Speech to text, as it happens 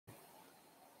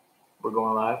We're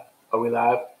going live. Are we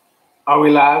live? Are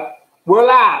we live? We're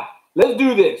live. Let's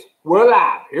do this. We're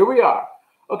live. Here we are.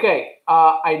 Okay.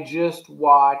 I just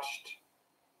watched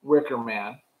Wicker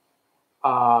Man.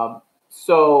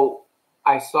 So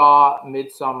I saw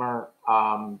MidSommar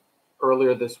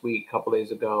earlier this week, a couple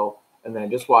days ago, and then I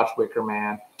just watched Wicker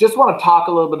Man. Just want to talk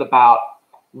a little bit about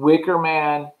Wicker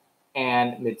Man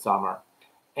and MidSommar,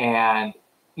 and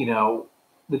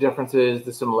the differences,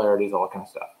 the similarities, all that kind of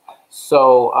stuff.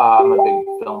 So I'm a big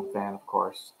film fan, of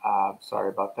course. Sorry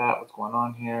about that. What's going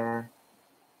on here?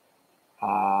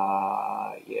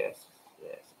 Yes.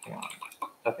 Hang on.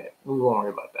 Okay, we won't worry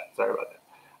about that. Sorry about that.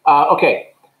 Okay,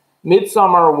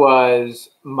 MidSommar was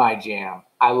my jam.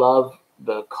 I love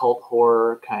the cult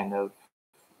horror kind of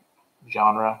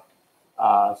genre,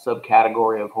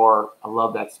 subcategory of horror. I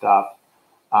love that stuff.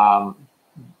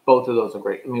 Both of those are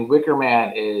great. I mean, Wicker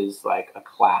Man is like a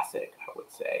classic, I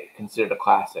would say, considered a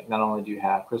classic. Not only do you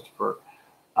have Christopher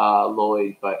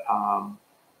Lloyd, but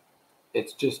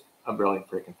it's just a brilliant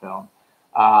freaking film.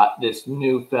 This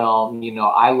new film,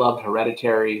 I loved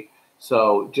Hereditary.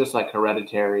 So just like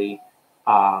Hereditary,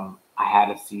 I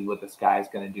had to see what this guy is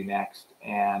going to do next.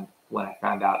 And when I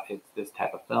found out it's this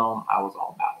type of film, I was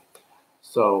all about it.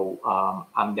 So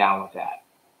I'm down with that.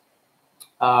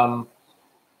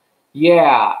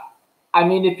 Yeah, I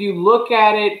mean, if you look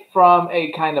at it from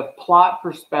a kind of plot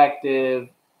perspective,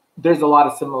 there's a lot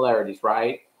of similarities,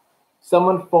 right?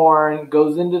 Someone foreign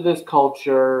goes into this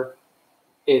culture.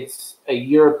 It's a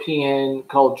European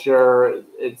culture.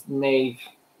 It's the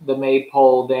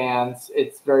maypole dance.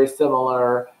 It's very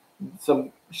similar.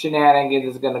 Some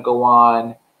shenanigans is going to go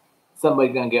on.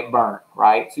 Somebody's going to get burnt,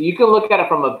 right? So you can look at it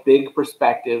from a big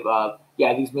perspective of,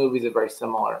 yeah, these movies are very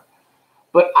similar.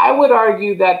 But I would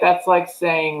argue that that's like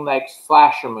saying like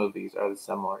slasher movies are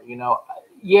similar.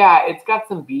 Yeah, it's got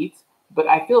some beats, but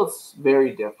I feel it's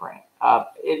very different.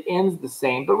 It ends the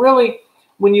same. But really,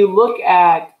 when you look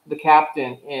at the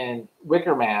captain in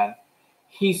Wicker Man,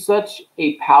 he's such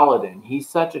a paladin. He's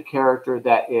such a character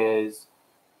that is,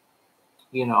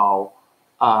 he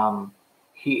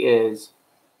is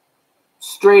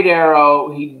straight arrow.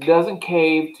 He doesn't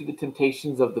cave to the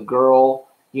temptations of the girl,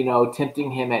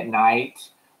 tempting him at night,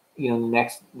 the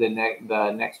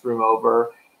next room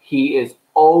over. He is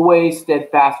always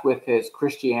steadfast with his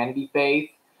Christianity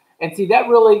faith. And see,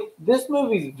 this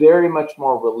movie is very much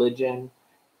more religion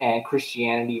and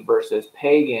Christianity versus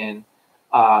pagan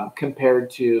compared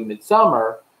to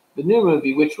MidSommar, the new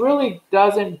movie, which really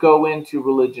doesn't go into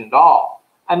religion at all.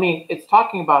 I mean, it's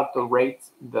talking about the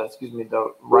rites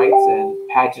and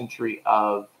pageantry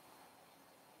of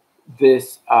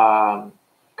this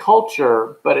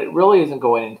culture, but it really isn't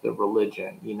going into the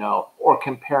religion, or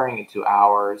comparing it to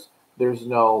ours. There's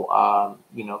no,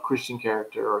 Christian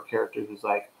character or character who's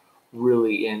like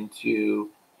really into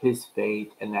his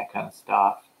faith and that kind of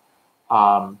stuff.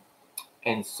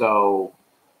 And so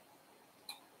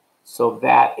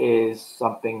that is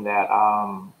something that,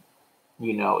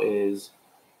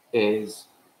 is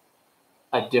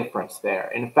a difference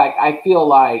there. And in fact, I feel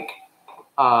like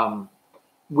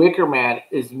Wicker Man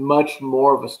is much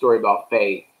more of a story about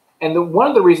faith. And one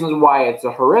of the reasons why it's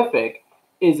a horrific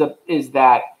is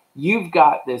that you've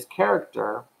got this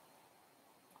character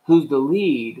who's the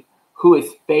lead, who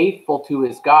is faithful to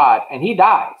his God, and he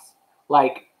dies.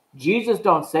 Like, Jesus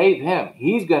don't save him.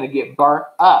 He's going to get burnt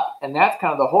up. And that's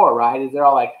kind of the horror, right? Is they're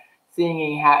all like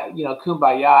singing,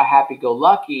 kumbaya,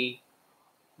 happy-go-lucky,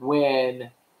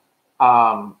 when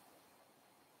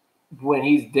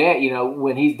he's dead,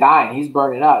 when he's dying, he's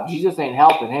burning up. Jesus ain't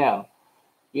helping him,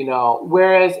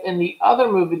 Whereas in the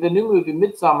other movie, the new movie,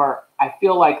 MidSommar, I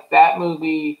feel like that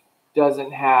movie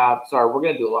doesn't have, sorry, we're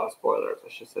going to do a lot of spoilers. I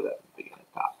should say that at the beginning of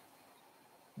the top.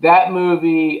 That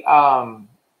movie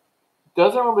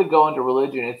doesn't really go into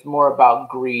religion. It's more about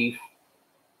grief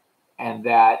and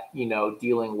that,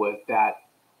 dealing with that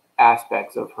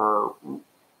aspects of her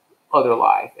other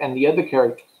life. And the other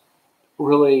characters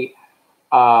really,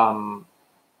 they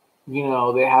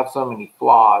have so many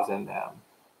flaws in them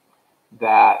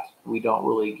that we don't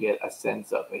really get a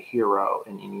sense of a hero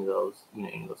in any of those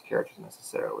characters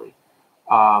necessarily.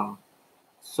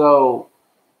 So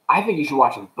I think you should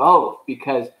watch them both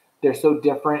because they're so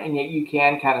different, and yet you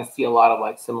can kind of see a lot of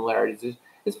like similarities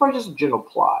as far as just general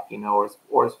plot,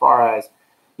 or as far as,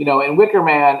 in Wicker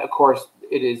Man, of course,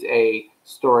 it is a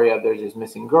story of there's this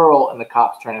missing girl and the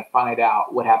cops trying to find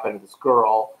out what happened to this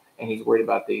girl, and he's worried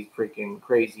about these freaking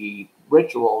crazy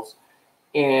rituals.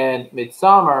 In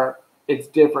MidSommar, it's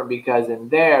different because in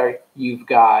there you've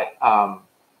got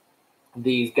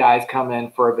these guys come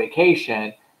in for a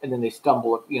vacation, and then they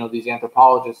stumble, these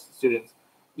anthropologist students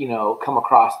come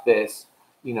across this,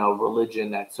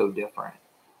 religion that's so different.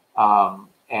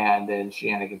 And then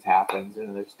shenanigans happens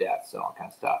and there's deaths and all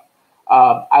kinds of stuff.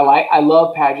 I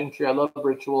love pageantry. I love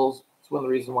rituals. It's one of the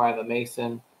reasons why I'm a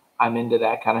Mason. I'm into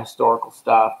that kind of historical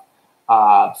stuff.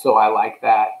 So I like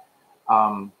that.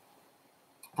 I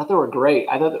thought they were great.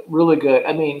 I thought really good.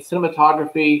 I mean,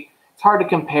 cinematography, it's hard to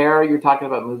compare. You're talking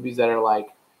about movies that are like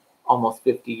almost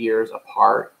 50 years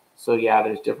apart. So yeah,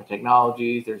 there's different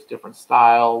technologies, there's different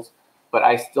styles, but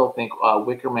I still think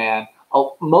Wicker Man,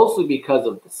 mostly because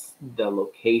of the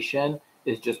location,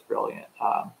 is just brilliant.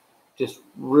 Just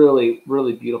really,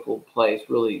 really beautiful place,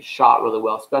 really shot really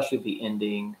well, especially the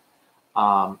ending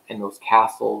and those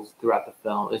castles throughout the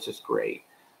film. It's just great.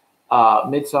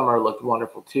 MidSommar looked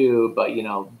wonderful too, but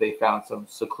they found some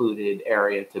secluded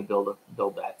area to build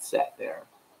that set there.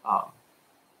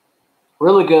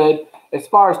 Really good. As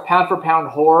far as pound for pound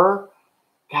horror,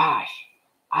 gosh,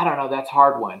 I don't know. That's a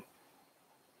hard one.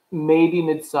 Maybe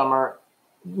MidSommar.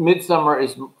 MidSommar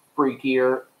is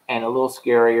freakier and a little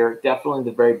scarier. Definitely in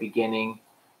the very beginning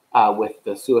with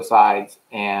the suicides,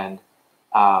 and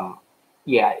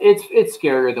yeah, it's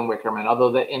scarier than Wicker Man.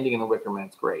 Although the ending in the Wicker Man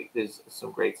is great. There's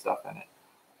some great stuff in it.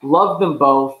 Love them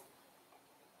both.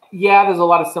 Yeah, there's a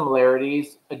lot of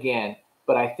similarities again,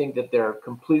 but I think that they're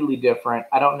completely different.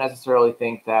 I don't necessarily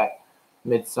think that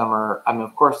MidSommar. I mean,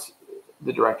 of course,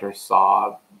 the director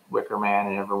saw Wicker Man,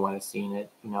 and everyone has seen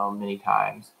it, many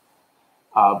times.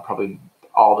 Probably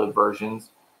all the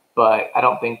versions, but I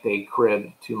don't think they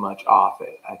cribbed too much off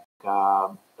it. I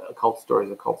think a cult story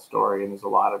is a cult story, and there's a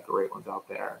lot of great ones out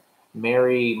there.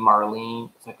 Mary Marlene.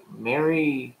 It's like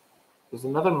Mary. There's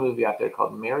another movie out there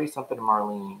called Mary something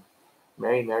Marlene.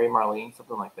 Mary Marlene,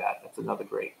 something like that. That's another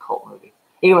great cult movie.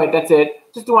 Anyway, that's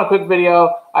it. Just doing a quick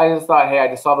video. I just thought, hey, I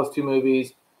just saw those two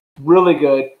movies. Really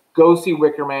good. Go see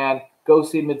Wicker Man. Go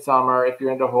see MidSommar. If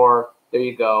you're into horror, there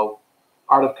you go.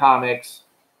 Art of Comics.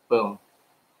 Boom.